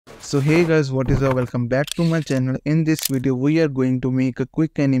So hey guys, what is up? Welcome back to my channel. In this video we are going to make a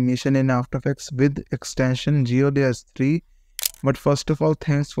quick animation in After Effects with extension Geo-referencing 3. But first of all,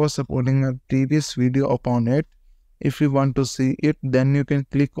 thanks for supporting my previous video upon it. If you want to see it, then you can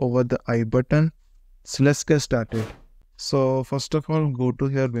click over the I button. So let's get started. So first of all, go to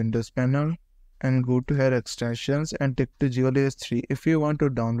your Windows panel and go to your extensions and take the Geo-referencing 3. If you want to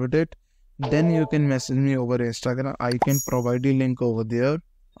download it, then you can message me over Instagram. I can provide the link over there.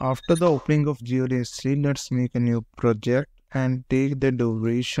 After the opening of Geo-referencing, let's make a new project and take the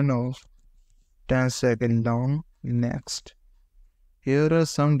duration of 10 seconds long. Next. Here are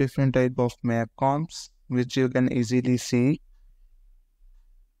some different type of map comps which you can easily see.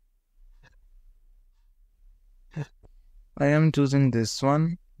 I am choosing this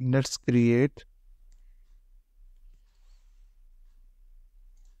one. Let's create.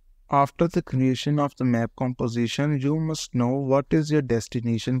 After the creation of the map composition, you must know what is your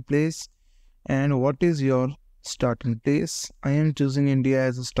destination place and what is your starting place. I am choosing India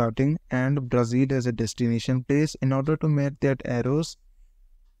as a starting and Brazil as a destination place. In order to make that arrows,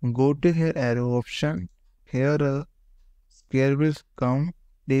 go to here arrow option. Here a square will come.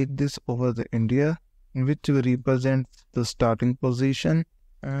 Take this over the India, which will represent the starting position,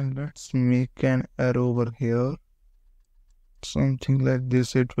 and let's make an arrow over here. Something like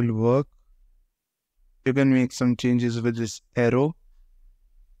this, it will work. You can make some changes with this arrow.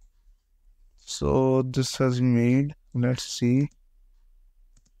 So this has been made. Let's see.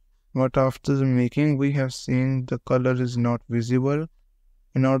 But after the making, we have seen the color is not visible.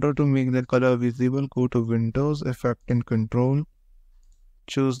 In order to make the color visible, go to Windows, Effect and Control.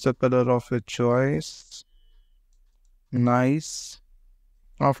 Choose the color of your choice. Nice.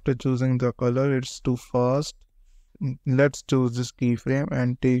 After choosing the color, it's too fast. Let's choose this keyframe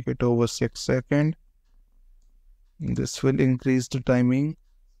and take it over 6 seconds. This will increase the timing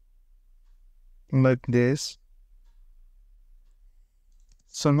like this.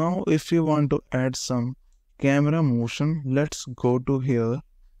 So now if you want to add some camera motion, let's go to here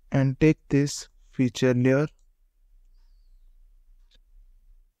and take this feature layer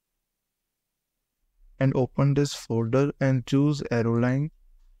and open this folder and choose arrow line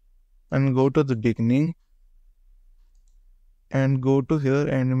and go to the beginning and go to here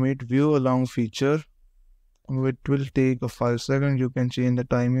animate view along feature. It will take a 5 seconds. You can change the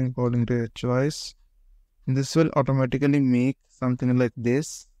timing according to your choice. This will automatically make something like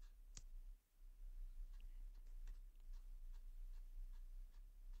this.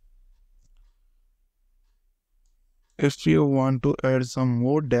 If you want to add some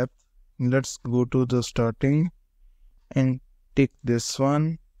more depth, let's go to the starting and take this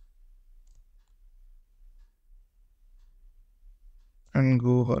one and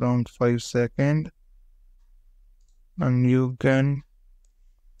go around 5 seconds, and you can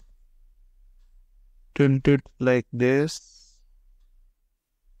tilt it like this.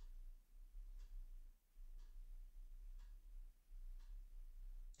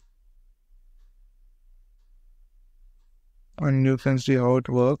 And you can see how it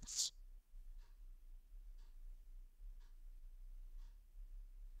works.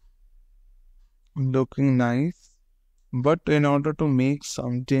 Looking nice. But in order to make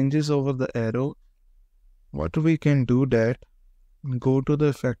some changes over the arrow, what we can do that, go to the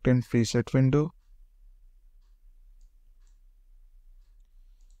effect and preset window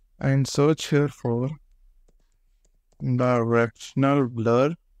and search here for directional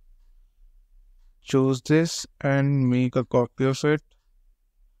blur. Choose this and make a copy of it.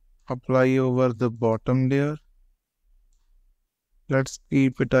 Apply over the bottom layer. Let's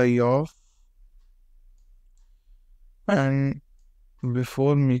keep it eye off. And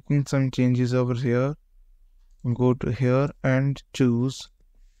before making some changes over here, go to here and choose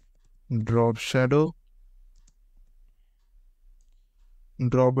drop shadow.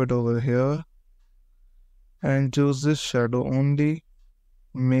 Drop it over here and choose this shadow only.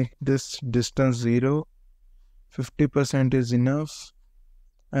 Make this distance 0. 50% is enough.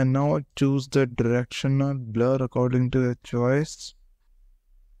 And now choose the directional blur according to your choice.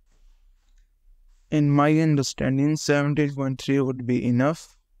 In my understanding, 17.3 would be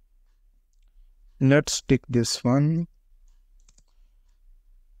enough. Let's take this one.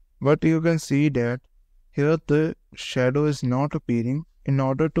 But you can see that here the shadow is not appearing. In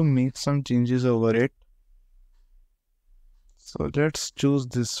order to make some changes over it, so let's choose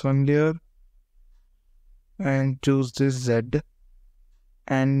this one layer and choose this Z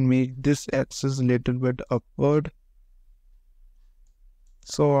and make this axis little bit upward.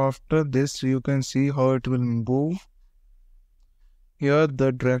 So after this, you can see how it will move. Here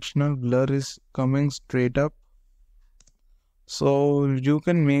the directional blur is coming straight up. So you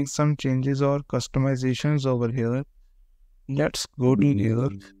can make some changes or customizations over here. Let's go to here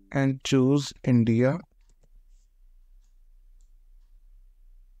and choose India.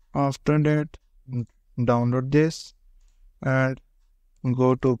 After that, download this and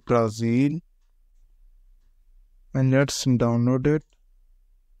go to Brazil and let's download it.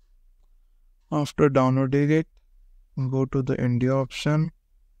 After downloading it, go to the India option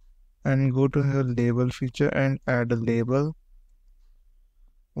and go to here label feature and add a label.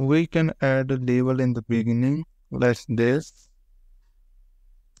 We can add a label in the beginning like this.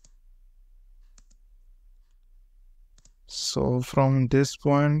 So from this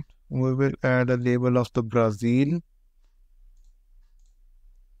point, we will add a label of the Brazil.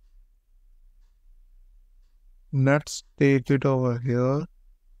 Let's take it over here.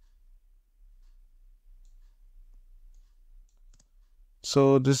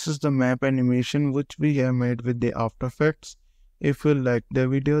 So this is the map animation which we have made with the After Effects. If you like the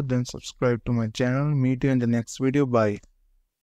video, then subscribe to my channel. Meet you in the next video. Bye.